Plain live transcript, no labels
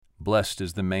Blessed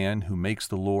is the man who makes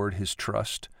the Lord his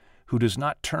trust, who does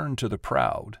not turn to the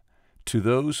proud, to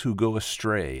those who go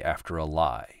astray after a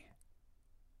lie.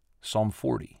 Psalm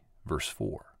 40, verse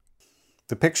 4.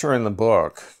 The picture in the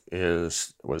book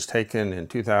was taken in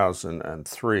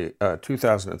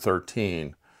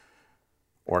 2013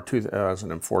 or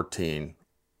 2014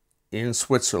 in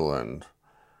Switzerland,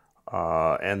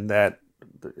 and that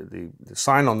the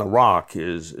sign on the rock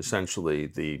is essentially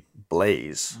the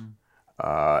blaze.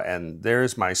 And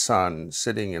there's my son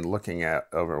sitting and looking at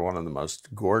over one of the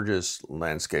most gorgeous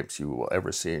landscapes you will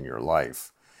ever see in your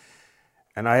life.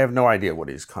 And I have no idea what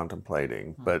he's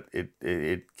contemplating, but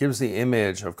it gives the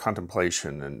image of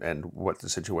contemplation and what the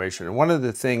situation. And one of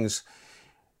the things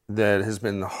that has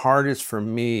been the hardest for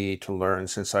me to learn,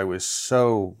 since I was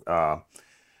so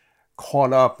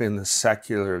caught up in the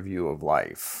secular view of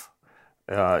life,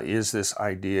 is this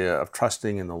idea of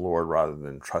trusting in the Lord rather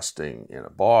than trusting in a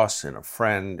boss, in a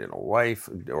friend, in a wife,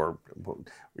 or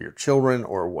your children,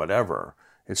 or whatever.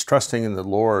 It's trusting in the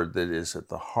Lord that is at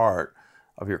the heart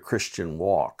of your Christian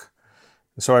walk.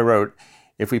 And so I wrote,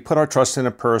 if we put our trust in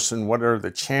a person, what are the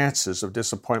chances of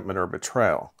disappointment or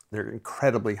betrayal? They're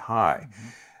incredibly high.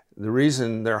 The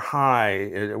reason they're high,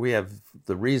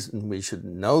 the reason we should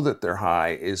know that they're high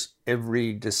is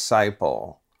every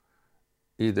disciple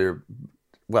either,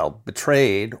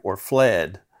 betrayed or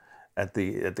fled at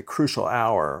the crucial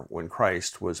hour when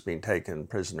Christ was being taken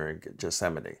prisoner in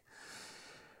Gethsemane.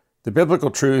 The biblical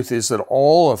truth is that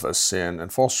all of us sin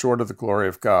and fall short of the glory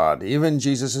of God. Even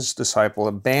Jesus' disciple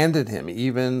abandoned him,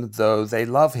 even though they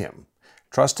love him.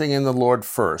 Trusting in the Lord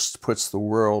first puts the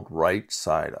world right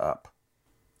side up.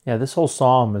 Yeah, this whole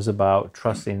psalm is about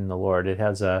trusting in the Lord. It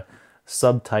has a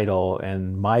subtitle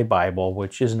in my Bible,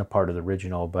 which isn't a part of the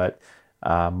original, but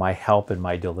My Help and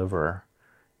My Deliverer.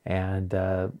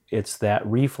 And it's that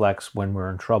reflex when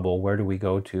we're in trouble. Where do we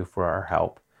go to for our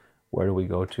help? Where do we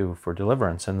go to for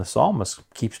deliverance? And the psalmist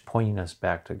keeps pointing us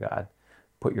back to God.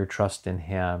 Put your trust in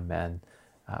him and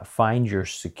find your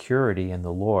security in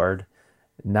the Lord,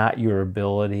 not your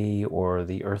ability or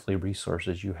the earthly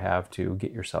resources you have to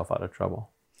get yourself out of trouble.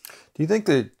 Do you think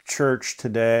the church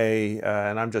today,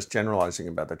 and I'm just generalizing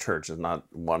about the church, is not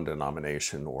one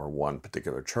denomination or one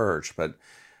particular church, but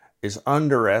is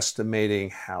underestimating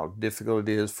how difficult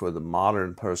it is for the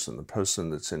modern person, the person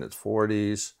that's in its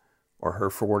 40s or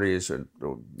her 40s,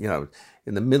 or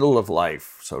in the middle of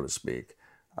life, so to speak,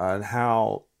 and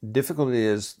how difficult it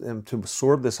is to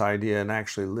absorb this idea and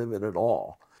actually live it at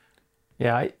all?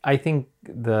 Yeah, I think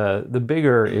the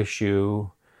bigger issue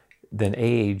than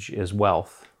age is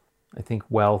wealth. I think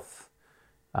wealth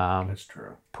That's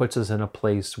true. Puts us in a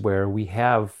place where we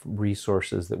have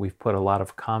resources that we've put a lot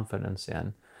of confidence in.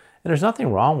 And there's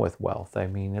nothing wrong with wealth. I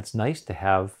mean, it's nice to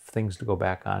have things to go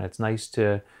back on. It's nice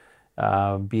to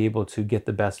be able to get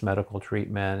the best medical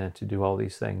treatment and to do all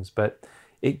these things. But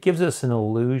it gives us an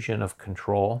illusion of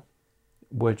control,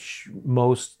 which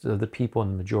most of the people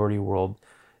in the majority world,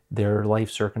 their life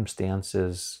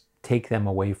circumstances take them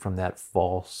away from that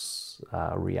false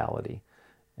reality,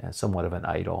 somewhat of an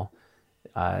idol.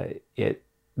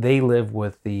 They live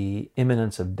with the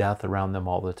imminence of death around them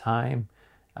all the time,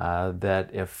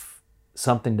 that if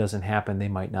something doesn't happen, they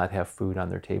might not have food on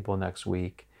their table next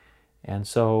week. And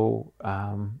so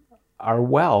our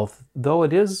wealth, though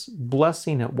it is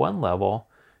blessing at one level,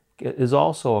 it is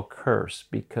also a curse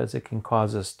because it can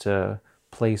cause us to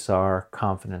place our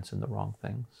confidence in the wrong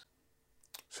things.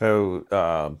 So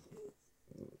I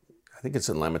think it's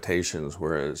in Lamentations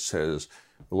where it says,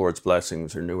 the Lord's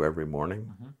blessings are new every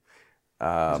morning.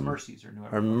 His mercies are new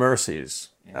every Our morning. mercies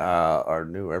are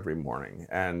new every morning.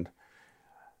 And,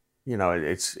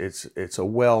 it's a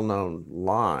well-known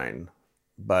line,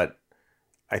 but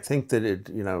I think that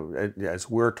as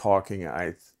we're talking,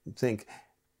 I think,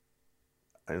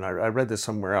 and I read this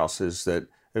somewhere else, is that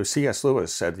C.S.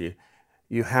 Lewis said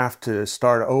you have to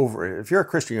start over. If you're a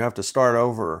Christian, you have to start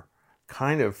over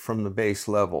kind of from the base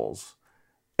levels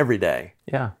every day.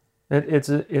 Yeah,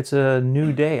 it's a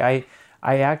new day.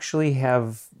 I actually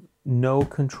have no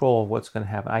control of what's going to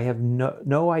happen. I have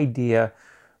no idea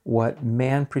what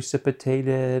man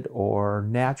precipitated or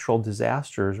natural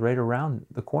disasters right around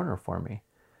the corner for me.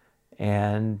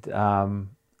 And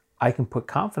I can put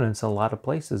confidence in a lot of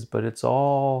places, but it's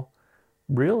all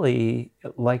really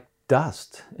like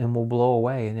dust and will blow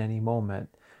away in any moment.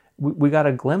 We got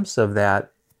a glimpse of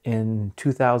that in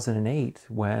 2008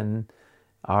 when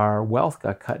our wealth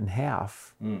got cut in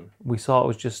half. We saw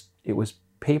it was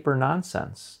paper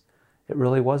nonsense. It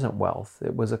really wasn't wealth.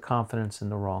 It was a confidence in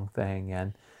the wrong thing.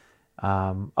 And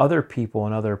other people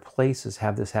in other places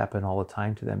have this happen all the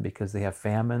time to them because they have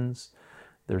famines.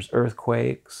 there's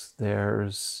earthquakes,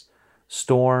 there's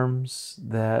storms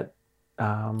that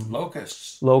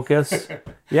locusts,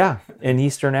 yeah, in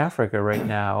Eastern Africa right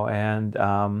now,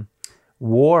 and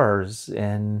wars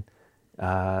and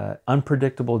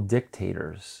unpredictable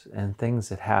dictators and things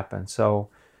that happen. So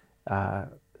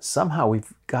somehow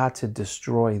we've got to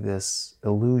destroy this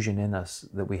illusion in us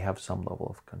that we have some level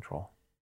of control.